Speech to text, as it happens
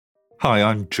Hi,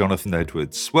 I'm Jonathan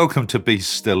Edwards. Welcome to Be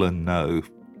Still and Know.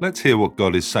 Let's hear what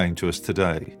God is saying to us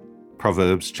today.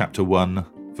 Proverbs chapter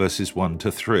 1, verses 1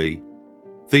 to 3.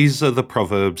 These are the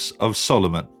Proverbs of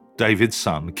Solomon, David's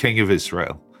son, king of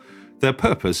Israel. Their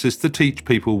purpose is to teach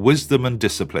people wisdom and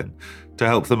discipline, to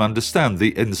help them understand the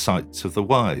insights of the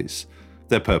wise.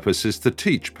 Their purpose is to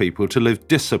teach people to live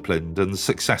disciplined and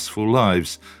successful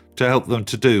lives, to help them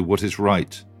to do what is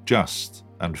right, just,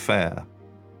 and fair.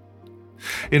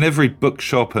 In every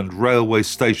bookshop and railway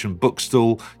station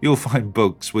bookstall, you'll find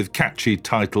books with catchy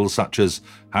titles such as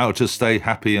How to Stay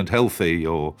Happy and Healthy,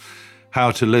 or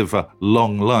How to Live a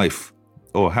Long Life,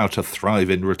 or How to Thrive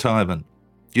in Retirement.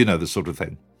 You know the sort of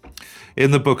thing.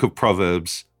 In the book of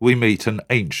Proverbs, we meet an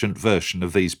ancient version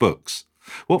of these books.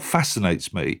 What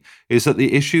fascinates me is that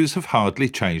the issues have hardly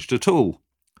changed at all.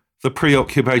 The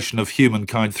preoccupation of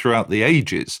humankind throughout the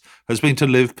ages has been to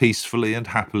live peacefully and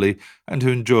happily and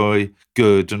to enjoy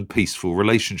good and peaceful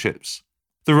relationships.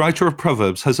 The writer of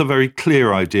Proverbs has a very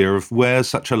clear idea of where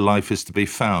such a life is to be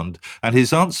found, and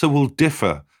his answer will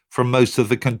differ from most of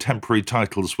the contemporary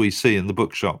titles we see in the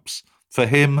bookshops. For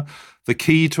him, the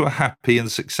key to a happy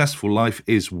and successful life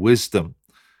is wisdom,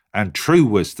 and true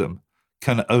wisdom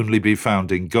can only be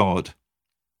found in God.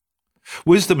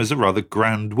 Wisdom is a rather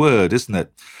grand word, isn't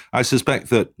it? I suspect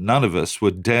that none of us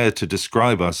would dare to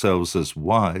describe ourselves as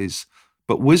wise,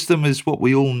 but wisdom is what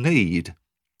we all need.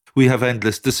 We have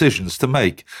endless decisions to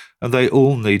make, and they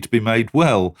all need to be made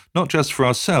well, not just for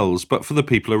ourselves, but for the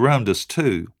people around us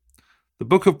too. The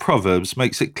book of Proverbs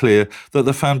makes it clear that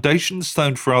the foundation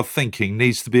stone for our thinking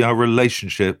needs to be our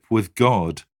relationship with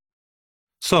God.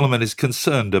 Solomon is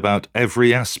concerned about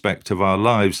every aspect of our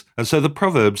lives, and so the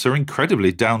Proverbs are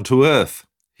incredibly down to earth.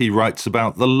 He writes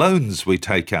about the loans we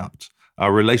take out,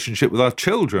 our relationship with our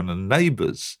children and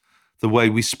neighbours, the way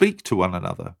we speak to one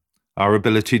another, our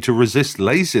ability to resist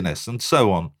laziness, and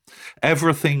so on.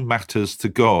 Everything matters to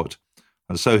God,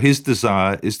 and so his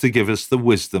desire is to give us the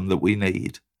wisdom that we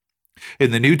need. In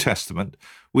the New Testament,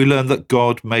 we learn that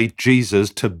God made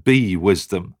Jesus to be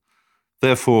wisdom.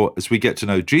 Therefore, as we get to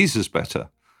know Jesus better,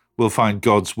 we'll find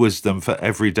God's wisdom for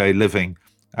everyday living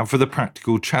and for the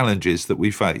practical challenges that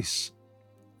we face.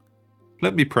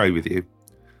 Let me pray with you.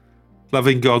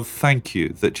 Loving God, thank you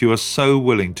that you are so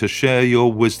willing to share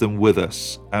your wisdom with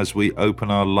us as we open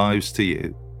our lives to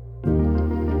you.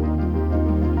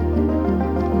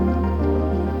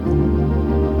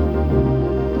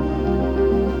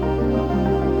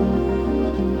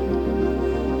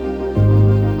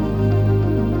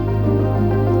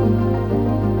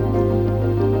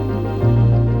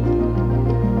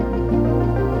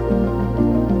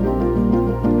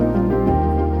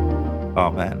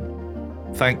 Amen.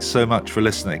 Thanks so much for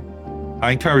listening.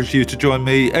 I encourage you to join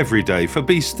me every day for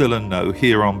Be Still and Know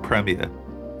here on Premier.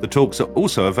 The talks are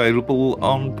also available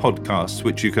on podcasts,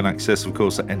 which you can access, of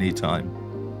course, at any time.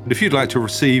 And if you'd like to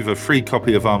receive a free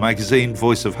copy of our magazine,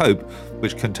 Voice of Hope,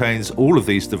 which contains all of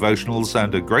these devotionals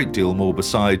and a great deal more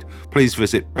beside, please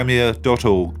visit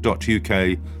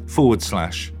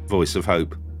premier.org.uk/Voice of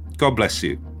Hope. God bless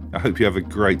you. I hope you have a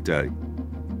great day.